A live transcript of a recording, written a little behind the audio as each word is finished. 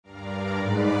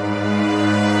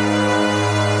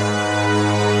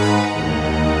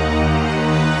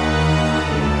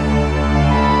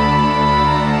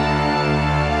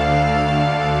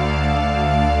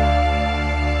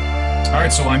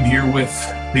right, so I'm here with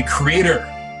the creator,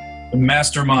 the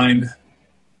mastermind,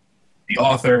 the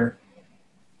author,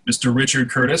 Mr. Richard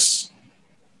Curtis.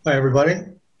 Hi, everybody.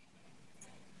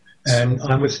 And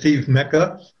I'm with Steve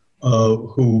Mecca,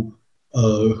 who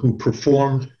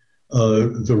performed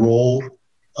the role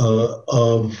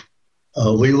of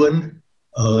Leland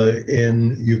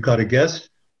in You've Got a Guest,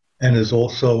 and is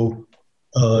also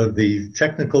the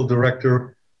technical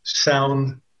director,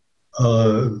 sound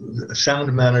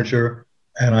manager,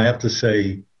 and I have to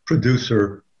say,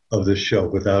 producer of this show,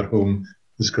 without whom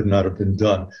this could not have been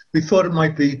done. We thought it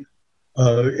might be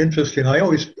interesting.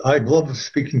 I love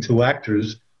speaking to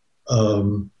actors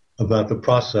about the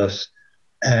process,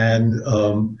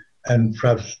 and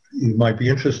perhaps you might be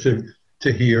interested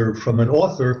to hear from an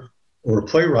author or a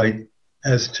playwright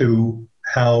as to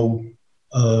how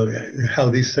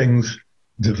these things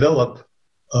develop.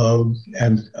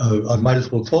 And I might as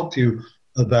well talk to you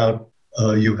about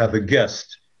You Have a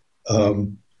Guest.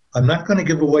 I'm not going to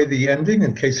give away the ending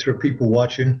in case there are people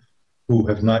watching who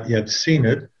have not yet seen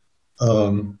it.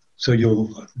 So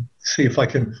you'll see if I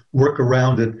can work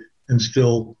around it and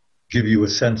still give you a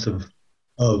sense of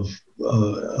how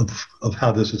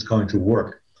this is going to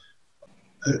work.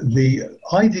 The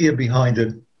idea behind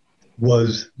it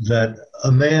was that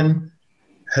a man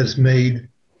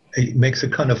makes a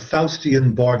kind of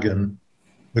Faustian bargain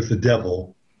with the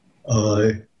devil.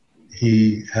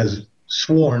 He has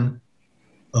sworn,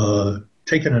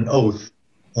 taken an oath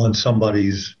on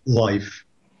somebody's life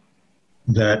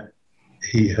that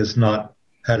he has not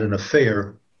had an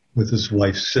affair with his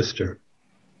wife's sister.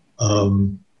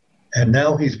 And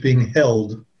now he's being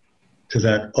held to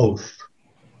that oath.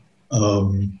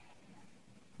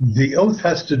 The oath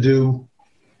has to do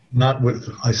not with,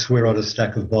 I swear on a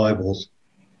stack of Bibles,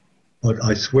 but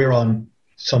I swear on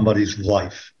somebody's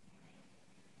life.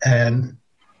 And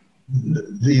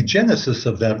the genesis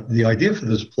of that, the idea for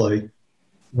this play,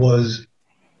 was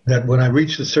that when I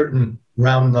reached a certain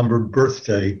round-numbered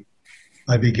birthday,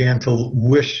 I began to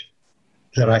wish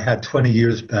that I had 20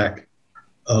 years back,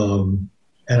 and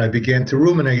I began to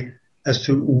ruminate as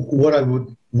to what I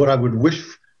would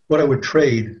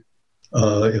trade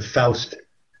if Faust,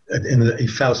 in a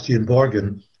Faustian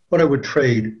bargain, what I would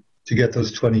trade to get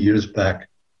those 20 years back.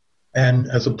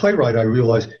 And as a playwright, I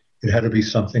realized it had to be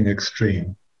something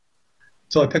extreme.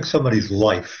 So I picked somebody's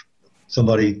life,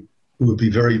 somebody who would be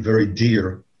very, very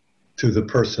dear to the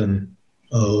person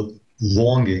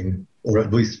longing, or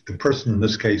at least the person in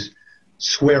this case,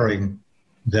 swearing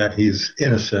that he's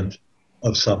innocent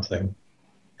of something.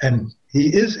 And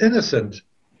he is innocent,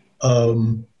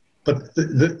 but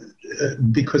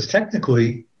because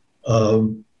technically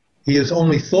he has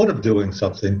only thought of doing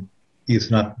something, he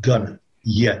has not done it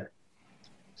yet.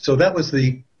 So that was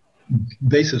the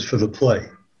basis for the play.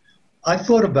 I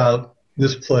thought about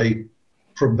this play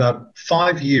for about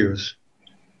 5 years,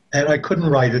 and I couldn't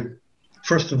write it,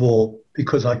 first of all,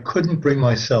 because I couldn't bring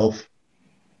myself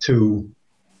to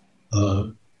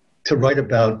write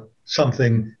about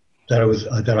something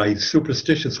that I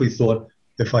superstitiously thought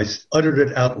if I uttered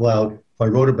it out loud, if I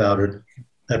wrote about it,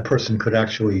 that person could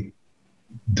actually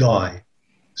die.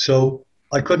 So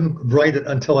I couldn't write it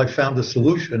until I found a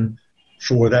solution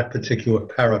for that particular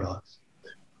paradox.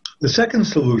 The second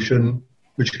solution,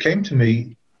 which came to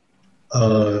me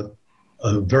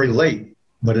very late,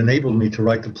 but enabled me to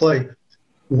write the play,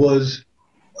 was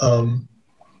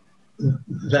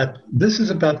that this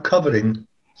is about coveting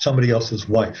somebody else's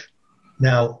wife.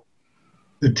 Now,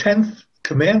 the 10th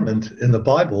commandment in the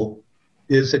Bible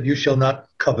is that you shall not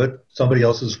covet somebody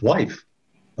else's wife,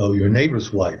 your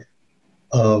neighbor's wife.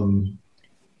 And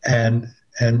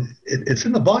it's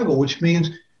in the Bible, which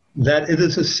means that it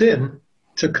is a sin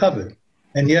to covet.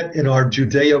 And yet in our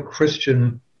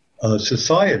Judeo-Christian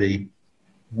society,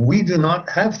 we do not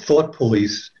have thought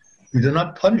police. We do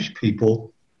not punish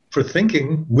people for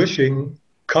thinking, wishing,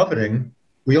 coveting.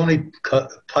 We only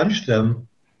punish them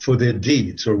for their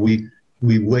deeds, or we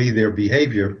weigh their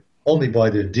behavior only by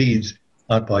their deeds,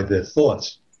 not by their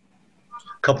thoughts.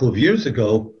 A couple of years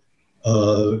ago,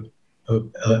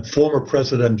 former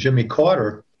President Jimmy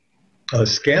Carter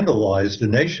scandalized the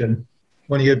nation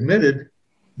when he admitted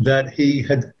that he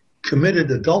had committed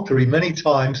adultery many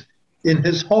times in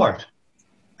his heart.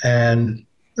 And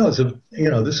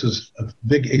this is a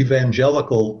big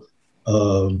evangelical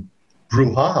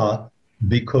brouhaha,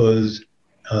 because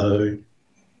it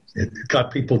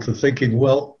got people to thinking,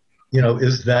 well,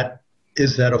 is that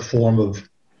a form of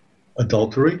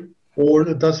adultery, or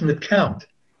doesn't it count?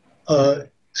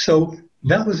 So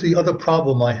that was the other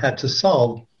problem I had to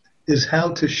solve, is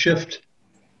how to shift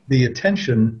the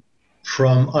attention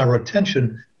from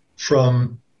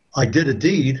I did a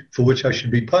deed for which I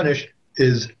should be punished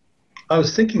is I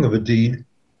was thinking of a deed,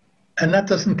 and that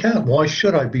doesn't count. Why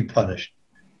should I be punished?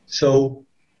 So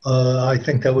I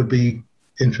think that would be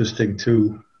interesting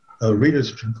to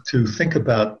readers to think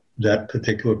about that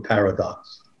particular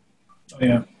paradox. Oh,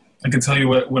 yeah. I can tell you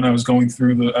what, when I was going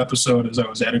through the episode as I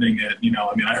was editing it,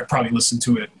 I probably listened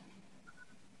to it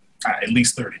at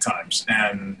least 30 times.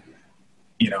 And,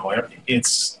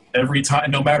 it's every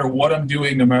time, no matter what I'm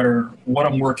doing, no matter what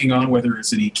I'm working on, whether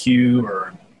it's an EQ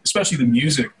or especially the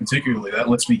music particularly, that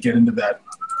lets me get into that,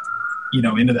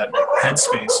 into that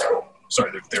headspace.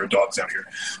 Sorry, there are dogs out here.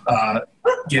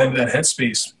 Get into that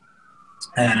headspace.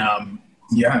 And,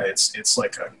 it's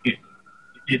like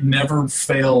it never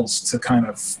fails to kind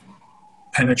of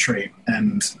penetrate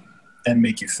and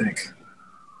make you think.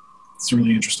 It's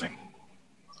really interesting.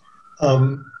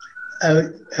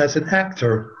 As an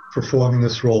actor performing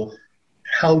this role,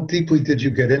 how deeply did you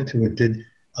get into it?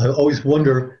 I always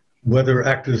wonder whether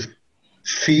actors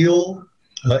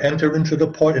enter into the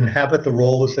part, inhabit the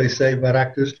role, as they say about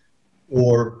actors,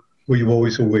 or were you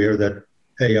always aware that,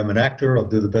 hey, I'm an actor, I'll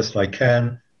do the best I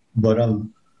can, but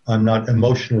I'm not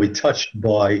emotionally touched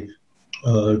by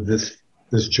this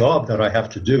job that I have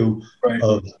to do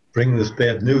of bringing this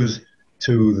bad news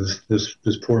to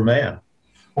this poor man.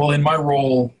 Well, in my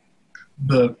role,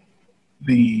 the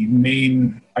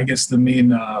main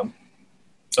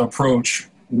approach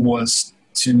was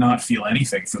to not feel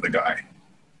anything for the guy,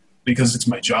 because it's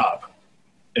my job.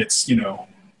 It's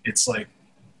it's like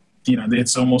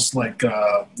it's almost like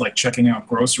checking out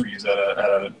groceries at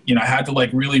a I had to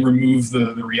really remove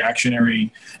the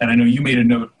reactionary. And I know you made a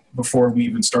note before we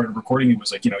even started recording. It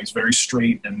was he's very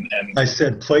straight and I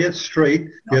said, play it straight.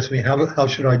 You asked me how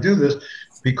should I do this,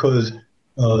 because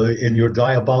in your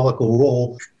diabolical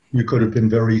role you could have been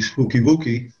very spooky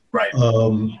wooky, right,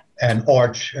 and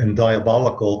arch and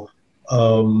diabolical,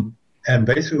 and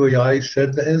basically I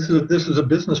said, this is a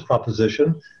business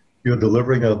proposition. You're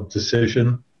delivering a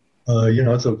decision.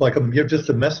 It's you're just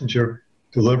a messenger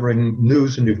delivering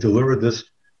news, and you've delivered this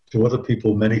to other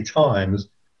people many times.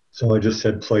 So I just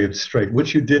said, play it straight,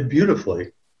 which you did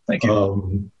beautifully. Thank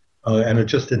you. And it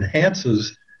just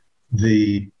enhances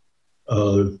the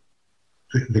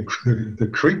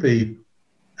creepy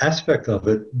aspect of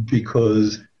it,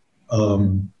 because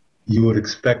you would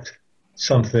expect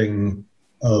something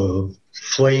of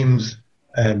flames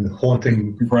and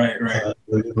haunting, right.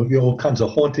 All kinds of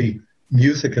haunting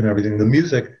music and everything. The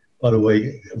music, by the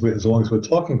way, as long as we're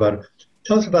talking about it,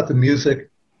 tell us about the music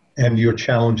and your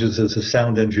challenges as a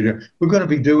sound engineer. We're going to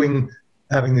be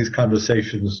having these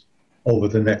conversations over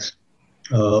the next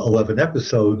 11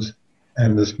 episodes,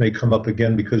 and this may come up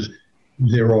again because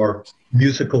there are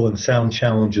musical and sound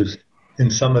challenges in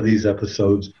some of these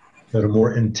episodes that are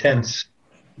more intense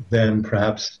than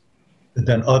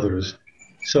others.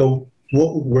 So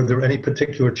were there any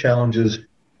particular challenges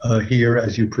here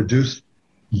as you produced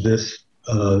this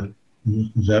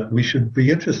that we should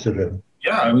be interested in?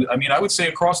 Yeah, I would say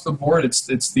across the board,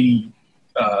 it's the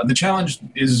challenge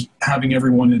is having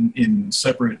everyone in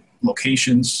separate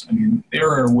locations. I mean, there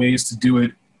are ways to do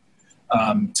it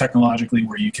technologically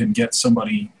where you can get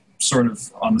somebody sort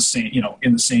of on the same,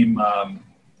 in the same,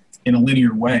 in a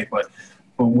linear way, but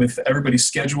with everybody's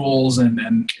schedules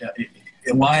and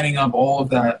lining up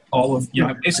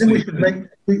basically.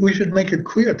 We should make it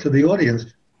clear to the audience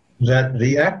that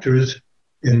the actors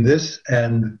in this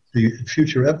and the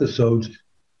future episodes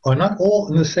are not all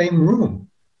in the same room.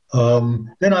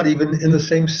 They're not even in the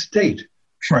same state.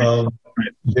 Right.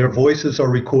 Their voices are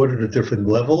recorded at different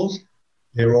levels.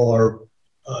 There are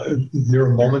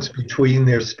moments between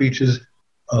their speeches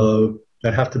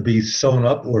that have to be sewn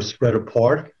up or spread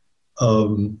apart.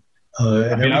 And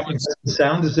everything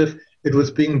sound as if it was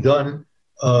being done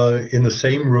in the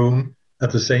same room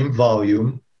at the same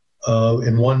volume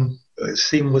in one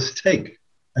seamless take.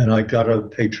 And I got to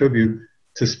pay tribute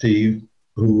to Steve,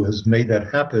 who has made that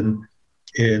happen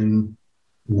in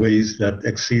ways that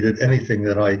exceeded anything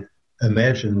that I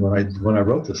imagined when I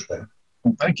wrote this thing.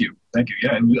 Well, thank you.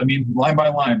 Yeah, I mean, line by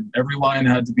line, every line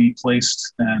had to be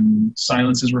placed, and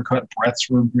silences were cut, breaths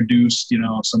were reduced.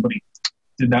 If somebody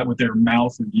did that with their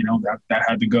mouth, and that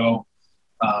had to go.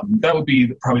 That would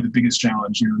be probably the biggest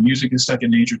challenge. Music is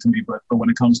second nature to me, but when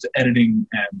it comes to editing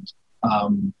and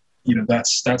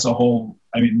that's a whole.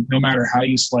 I mean, no matter how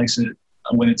you slice it,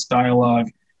 when it's dialogue,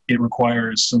 it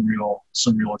requires some real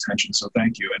attention. So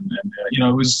thank you. And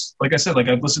it was, like I said,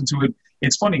 I've listened to it.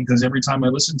 It's funny because every time I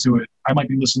listen to it, I might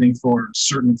be listening for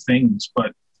certain things,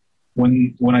 but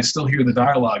when I still hear the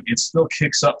dialogue, it still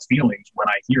kicks up feelings when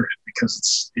I hear it,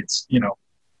 because it's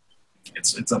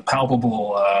a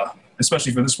palpable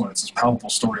especially for this one, it's a powerful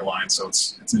storyline. So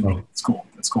it's cool.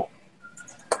 It's cool.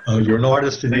 You're an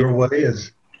artist in your way,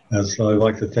 as I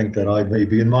like to think that I may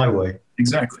be in my way.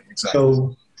 Exactly.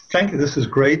 So thank you. This is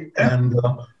great, and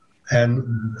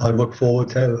I look forward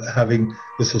to having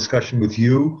this discussion with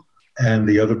you and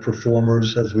the other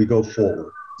performers as we go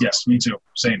forward. Yes, me too.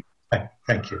 Same.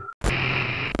 Thank you.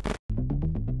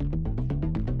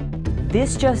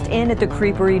 This just in at the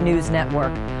Creepery News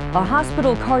Network. A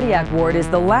hospital cardiac ward is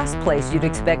the last place you'd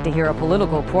expect to hear a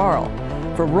political quarrel.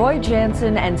 For Roy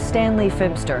Jansen and Stanley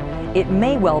Fimster, it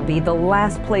may well be the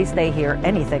last place they hear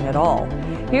anything at all.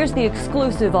 Here's the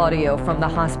exclusive audio from the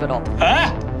hospital.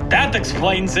 That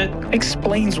explains it.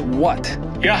 Explains what?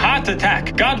 Your heart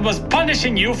attack. God was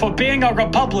punishing you for being a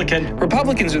Republican.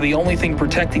 Republicans are the only thing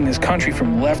protecting this country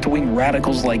from left-wing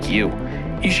radicals like you.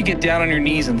 You should get down on your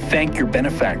knees and thank your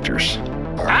benefactors.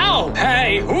 Ow!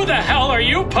 Hey, who the hell are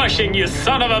you pushing, you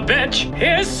son of a bitch?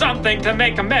 Here's something to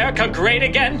make America great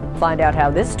again. Find out how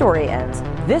this story ends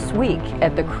this week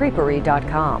at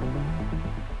thecreepery.com.